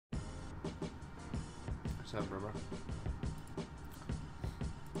What's up, bro?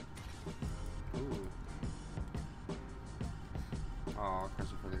 Ooh. Oh,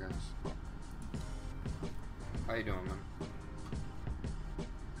 question for the guys. How you doing, man?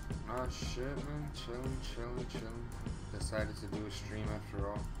 Oh shit, man. Chilling. Decided to do a stream after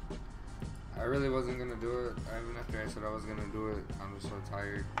all. I really wasn't gonna do it. Even after I said I was gonna do it, I'm just so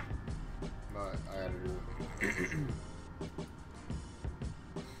tired. But I had to do it.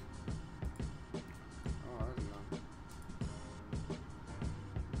 Oh, that's good.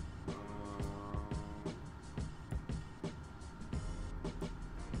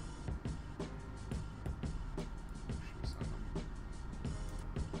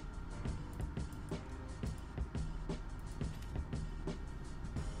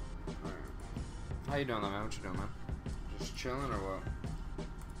 How you doing, man? What you doing, man? Just chilling or what?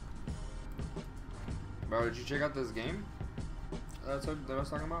 Bro, did you check out this game? That's what I was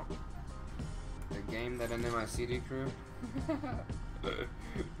talking about? The game that ended my CD crew?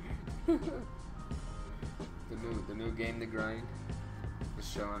 the new game to grind.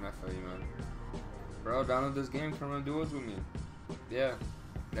 Just chilling, I feel you, man. Bro, download this game, come on duos with me. Yeah.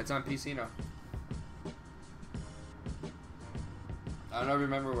 That's on PC now. I don't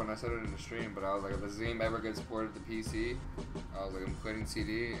remember when I said it in the stream, but I was like, if this game ever gets ported to PC, I was like, I'm quitting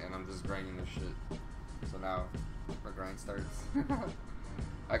CD and I'm just grinding this shit. So now, the grind starts.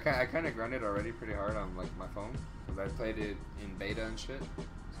 I kind of grinded already pretty hard on like my phone, because I played it in beta and shit.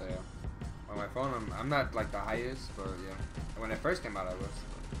 So yeah, on my phone I'm not like the highest, but yeah, when it first came out I was.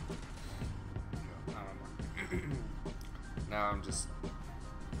 But, I don't know. Now I'm just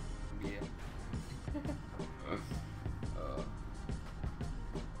yeah.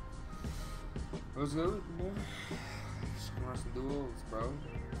 What's good, man? Just gonna run some duels, bro.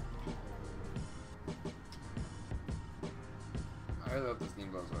 I love this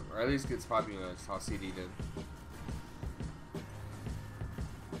game blows up, or at least gets popular as how CD did.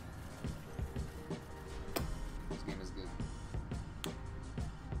 This game is good.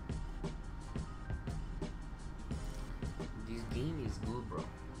 This game is good, bro.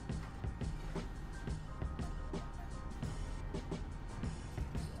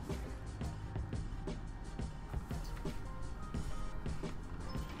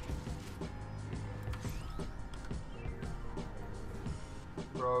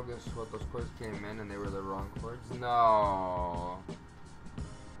 Bro, guess what? Those chords came in and they were the wrong chords? No.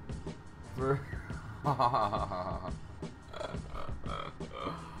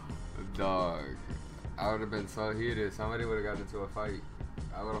 Dog. I would have been so heated. Somebody would have got into a fight.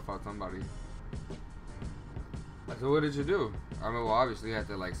 I would have fought somebody. So what did you do? I mean, well, obviously you had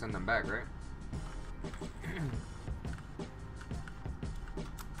to like send them back, right?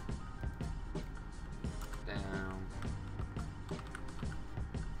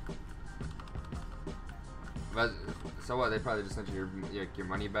 But, so what? They probably just sent you your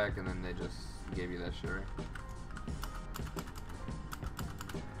money back, and then they just gave you that shit, right?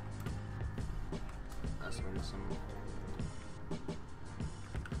 That's what I'm assuming.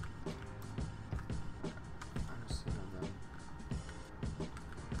 I'm assuming them.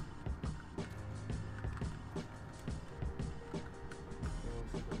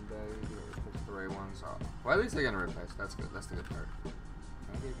 The right ones. Oh. Well, at least they're gonna replace. That's good. That's the good part. How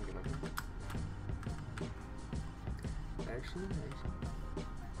do you even get up here? Actually.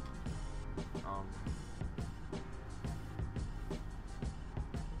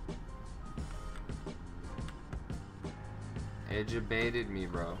 It just baited me,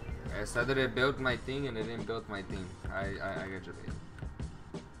 bro. I said that it built my thing and it didn't build my thing. I got your bait.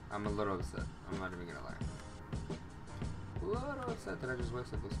 I'm a little upset. I'm not even gonna lie. A little upset that I just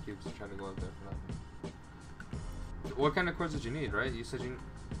wasted those cubes to try to go up there for nothing. What kind of cords did you need, right? You said you...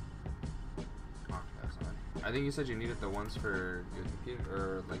 I think you said you needed the ones for your computer,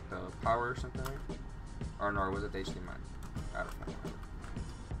 or like the power or something, right? Or no, or was it the HDMI? I don't know.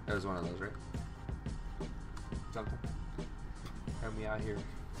 It was one of those, right? Something. Help me out here.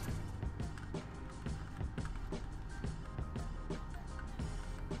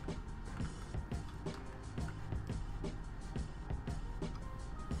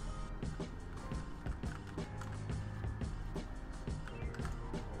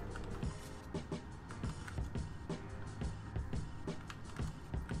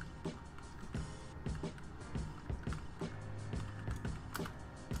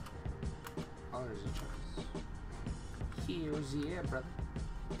 Yeah, brother.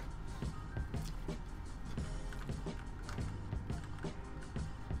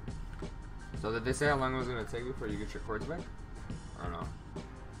 So did they say how long it was gonna take before you get your cords back? Or no?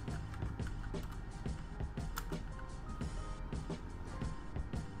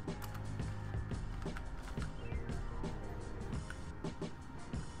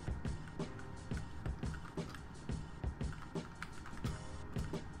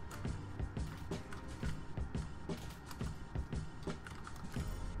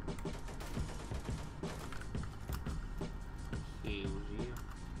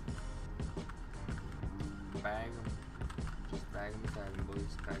 Tag him,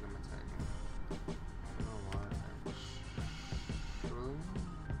 boys. Tag him, tag him. I don't know why.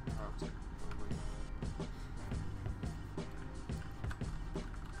 Actually, I'll take it.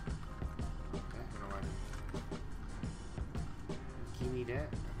 Okay, you know what? Give me that.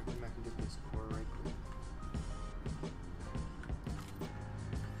 I'm gonna come back and get this core right quick.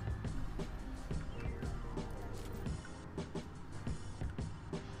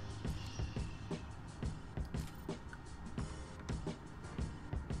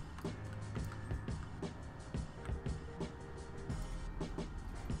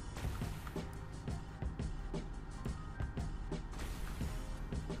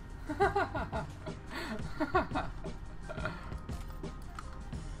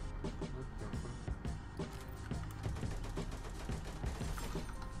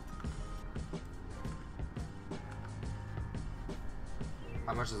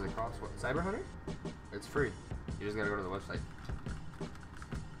 How much does it cost? What, cyberhunter? It's free. You just gotta go to the website.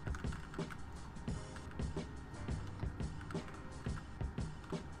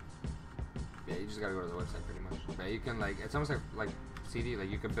 Yeah, you just gotta go to the website pretty much. But you can like, it's almost like CD. Like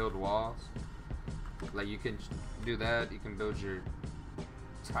you can build walls. Like you can do that. You can build your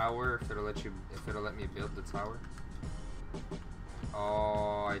tower if it'll let me build the tower.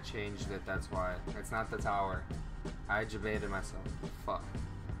 Oh, I changed it. That's why. It's not the tower. I debated myself. Fuck.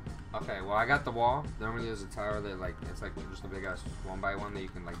 Okay, well I got the wall. Normally there's a tower that like it's like just a big ass 1x1 that you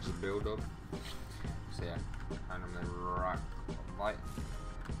can like just build up. So yeah, I normally rock light.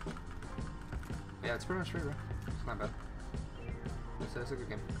 Yeah, it's pretty much free, bro. It's not bad. It's a good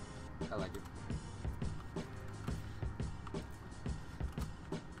game. I like it.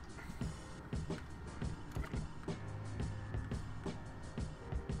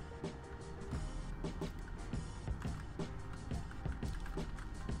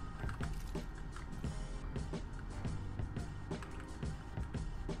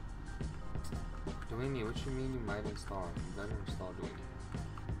 Duini, what you mean you might install? You better install Duini.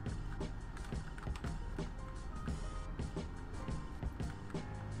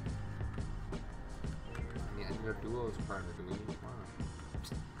 I mean, your duo's partner, Duini. Come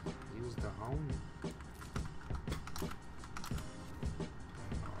on. Use the home.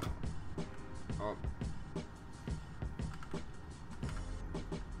 Oh.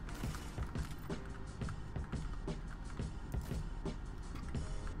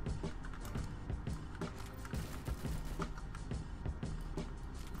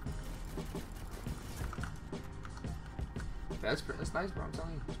 That's nice, bro. I'm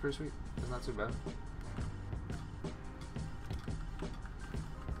telling you, it's pretty sweet. It's not too bad.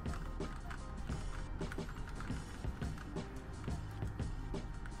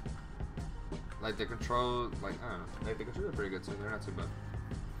 Like the control, like I don't know, like the controls are pretty good too. They're not too bad.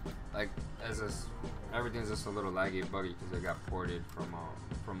 Like as this, everything's just a little laggy, buggy because it got ported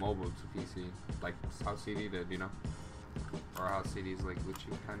from mobile to PC, like how CD did, you know, or how CD's like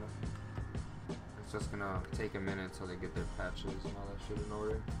glitchy kind of. It's just gonna take a minute till they get their patches and all that shit in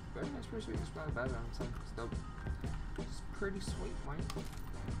order. But it's pretty sweet. It's not bad. I'm saying it's dope. It's pretty sweet, man.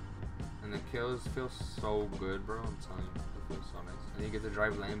 And the kills feel so good, bro. I'm telling you, it feels so nice. And you get to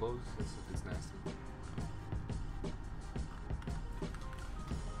drive Lambos. It's nasty.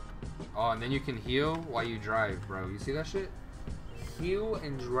 Oh, and then you can heal while you drive, bro. You see that shit? Heal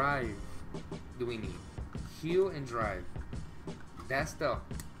and drive. Do we need? Heal and drive. That's the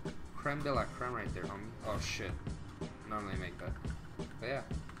creme de la creme right there, homie. Oh shit. Normally make that. But yeah.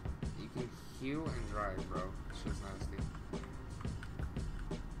 You can heal and drive, bro. It's just nasty.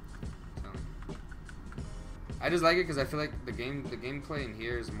 I just like it because I feel like the gameplay in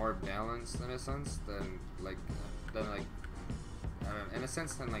here is more balanced in a sense than like I don't know, in a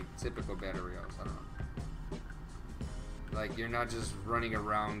sense than like typical battle royales. I don't know. Like you're not just running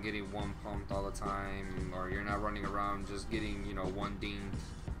around getting one pumped all the time, or you're not running around just getting, you know, one dinged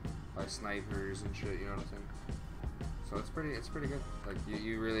by snipers and shit. You know what I'm saying? So it's pretty good. Like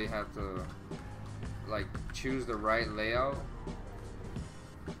you really have to like choose the right layout.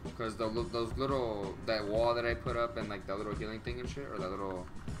 Because those little, that wall that I put up and like that little healing thing and shit, or that little,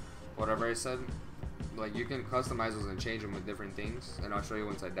 whatever I said, like you can customize those and change them with different things, and I'll show you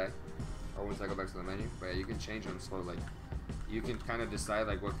once I die, or once I go back to the menu, but yeah, you can change them, so like, you can kind of decide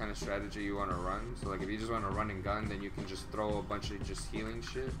like what kind of strategy you want to run. So like if you just want to run and gun, then you can just throw a bunch of just healing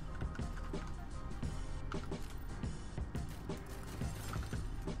shit.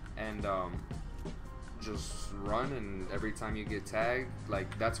 And just run, and every time you get tagged,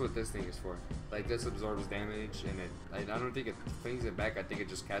 like that's what this thing is for. Like this absorbs damage, and I don't think it flings it back. I think it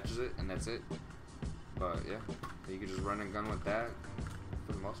just catches it, and that's it. But yeah, you can just run and gun with that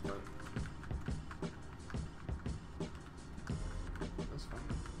for the most part.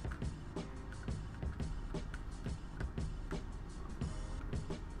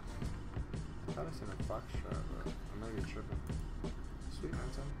 I said a foxtrot, but I might be tripping. Sweet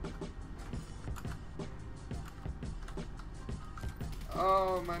 910.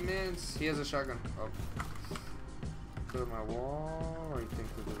 Oh, my man's. He has a shotgun. Oh. Put it on my wall, or you think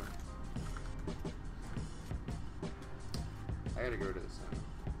to do it? I gotta go to this.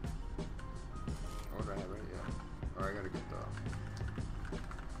 What do I have right? Yeah. Or I gotta get the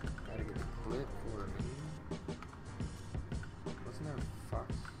clip for me. Wasn't there a fox?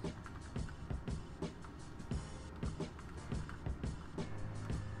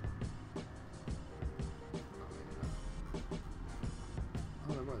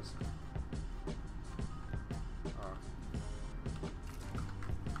 Oh, there was.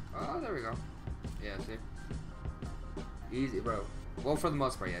 Oh, there we go. Yeah, see? Easy, bro. Well, for the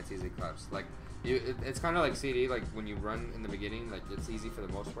most part, yeah, it's easy claps. Like, it's kind of like CD, like, when you run in the beginning, like, it's easy for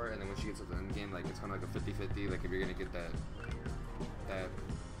the most part, and then once you get to the end game, like, it's kind of like a 50-50, like, if you're gonna get that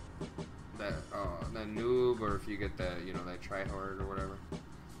noob, or if you get that, you know, that tryhard or whatever.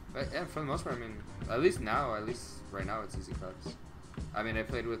 But, yeah, for the most part, I mean, at least right now, it's easy claps. I mean, I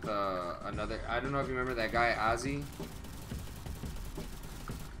played with, another, I don't know if you remember that guy, Ozzy,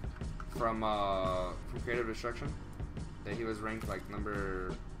 from Creative Destruction, that he was ranked, like,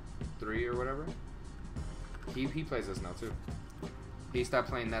 number 3 or whatever. He plays this now too. He stopped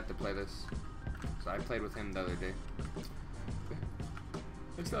playing that to play this, so I played with him the other day.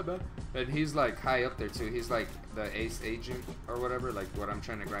 It's not bad. And he's like high up there too. He's like the ace agent or whatever, like what I'm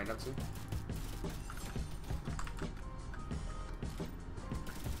trying to grind up to.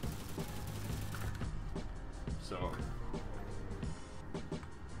 So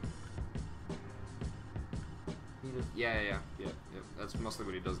yeah. That's mostly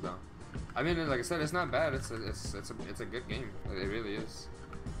what he does now. I mean, like I said, it's not bad. It's a good game. It really is.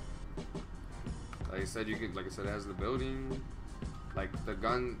 Like I said, it has the building. Like the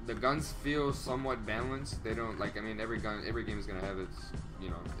guns feel somewhat balanced. They don't, like, I mean, every game is gonna have its, you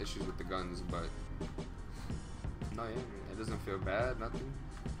know, issues with the guns, but no, yeah, it doesn't feel bad, nothing.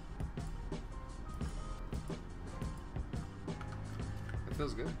 It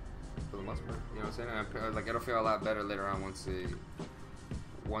feels good for the most part. You know what I'm saying? Like, it'll feel a lot better later on once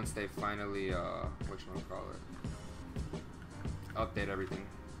they finally update everything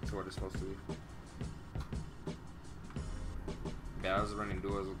to what it's supposed to be. Yeah, I was running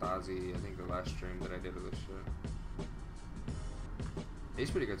duos with Ozzy, I think the last stream that I did of this shit. He's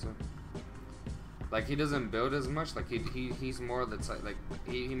pretty good too. Like, he doesn't build as much, like he's more the type, like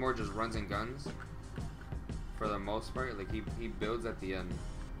he more just runs and guns for the most part. Like he builds at the end.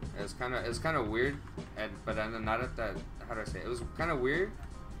 It's kind of weird, but not at that, how do I say it? It was kind of weird,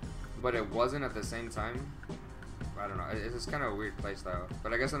 but it wasn't at the same time. I don't know, it's just kind of a weird playstyle,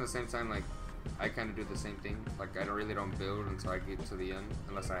 but I guess at the same time, like, I kind of do the same thing. Like, I really don't build until I get to the end,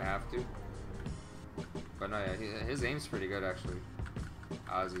 unless I have to. But no, yeah, his aim's pretty good, actually.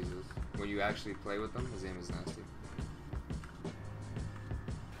 Ozzy's is. When you actually play with him, his aim is nasty.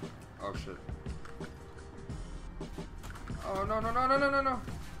 Oh, shit. Oh, no.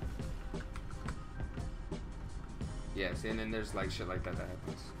 Yeah, see, and then there's, like, shit like that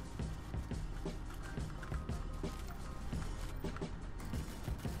happens.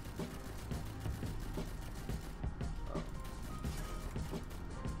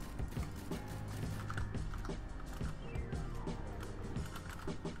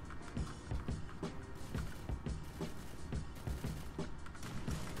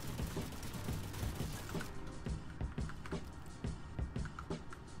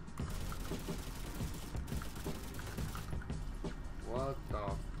 What the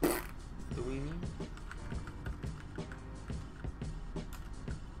f do we need?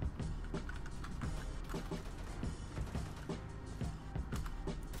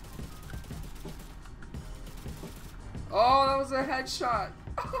 Oh, that was a headshot.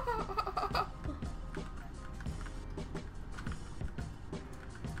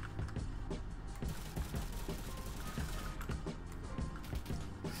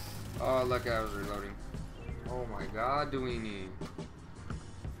 Oh, look, I was reloading. Oh my god, Dwayne.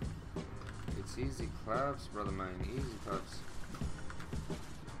 It's easy claps, brother mine. Easy claps.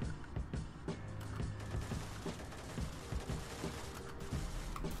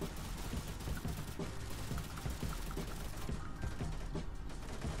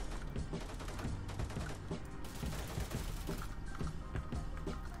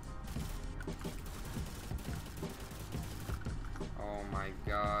 Oh my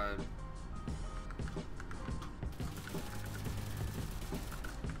god.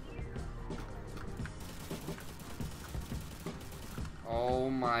 Oh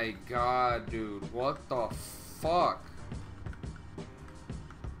my god, dude. What the fuck?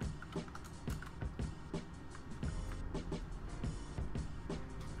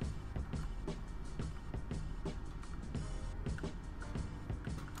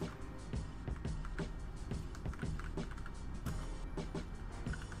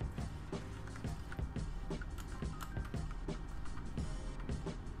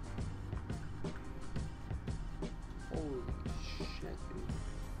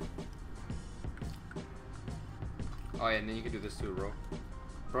 Oh yeah, and then you can do this too, bro.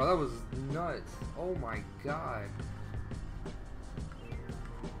 Bro, that was nuts. Oh my god.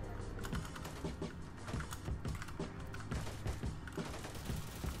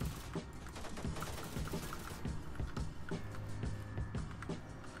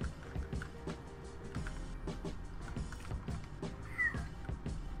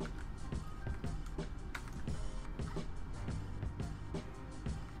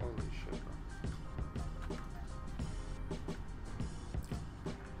 Holy shit, bro.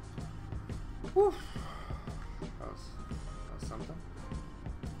 Whew. That was something.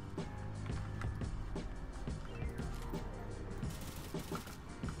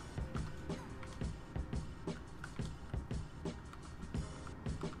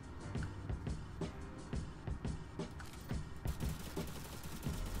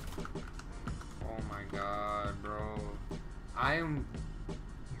 Oh my god, bro. I am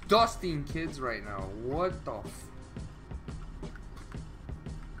dusting kids right now. What the f...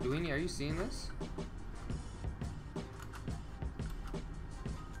 Duini, are you seeing this?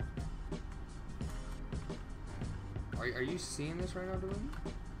 Are you seeing this right now, Duini?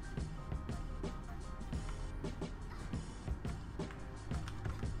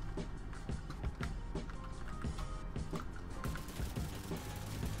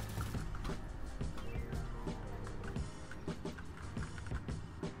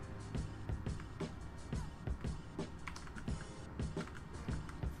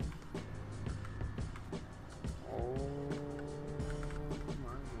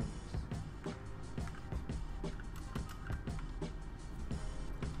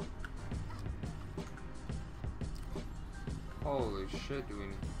 Holy shit,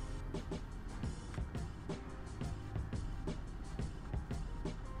 Duini.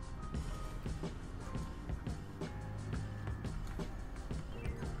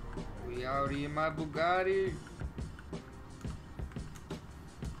 We out in my Bugatti.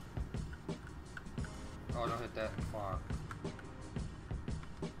 Oh, don't hit that. Fuck.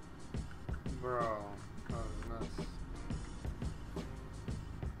 Bro, that was nuts.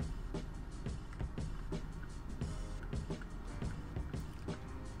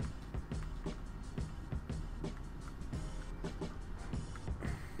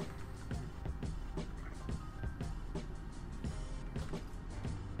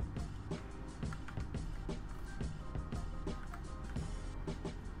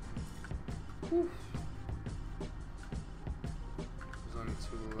 Whew. There's only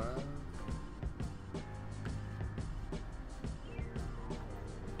 2 left.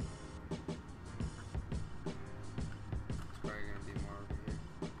 It's probably gonna be more over here.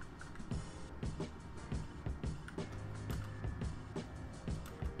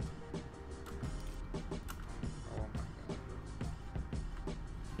 Oh my god, bro.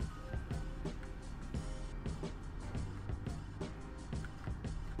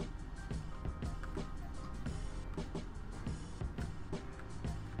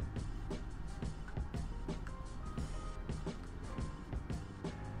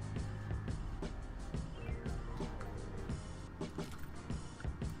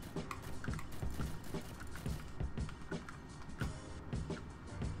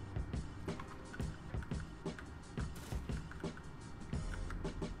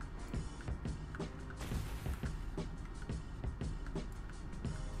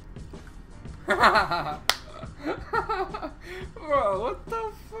 Bro, what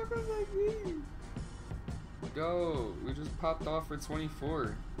the fuck does that mean? Yo, we just popped off for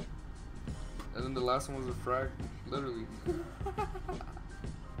 24. And then the last one was a frag. Literally.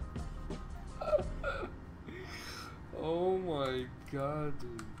 Oh my god,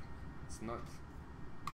 dude. It's nuts.